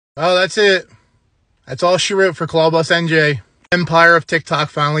Oh, that's it. That's all she wrote for Clawboss NJ. Empire of TikTok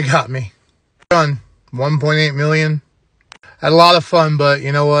finally got me. Done. 1.8 million. Had a lot of fun, but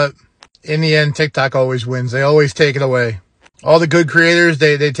you know what? In the end, TikTok always wins. They always take it away. All the good creators,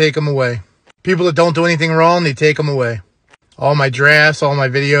 they take them away. People that don't do anything wrong, they take them away. All my drafts, all my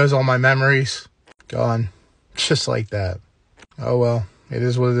videos, all my memories, gone. Just like that. Oh well, it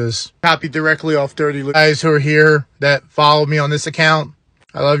is what it is. Copied directly off Dirty Luke. Guys who are here that follow me on this account,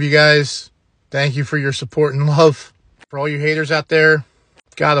 I love you guys. Thank you for your support and love. For all you haters out there,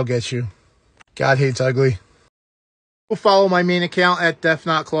 God will get you. God hates ugly. Follow my main account at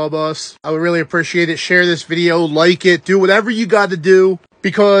DefNotClawboss. I would really appreciate it. Share this video, like it, do whatever you got to do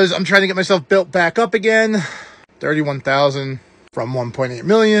because I'm trying to get myself built back up again. 31,000 from 1.8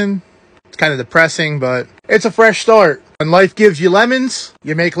 million. It's kind of depressing, but it's a fresh start. When life gives you lemons,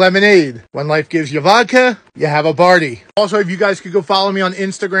 you make lemonade. When life gives you vodka, you have a party. Also, if you guys could go follow me on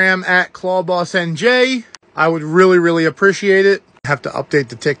Instagram at ClawbossNJ, I would really, really appreciate it. I have to update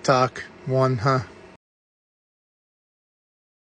the TikTok one, huh?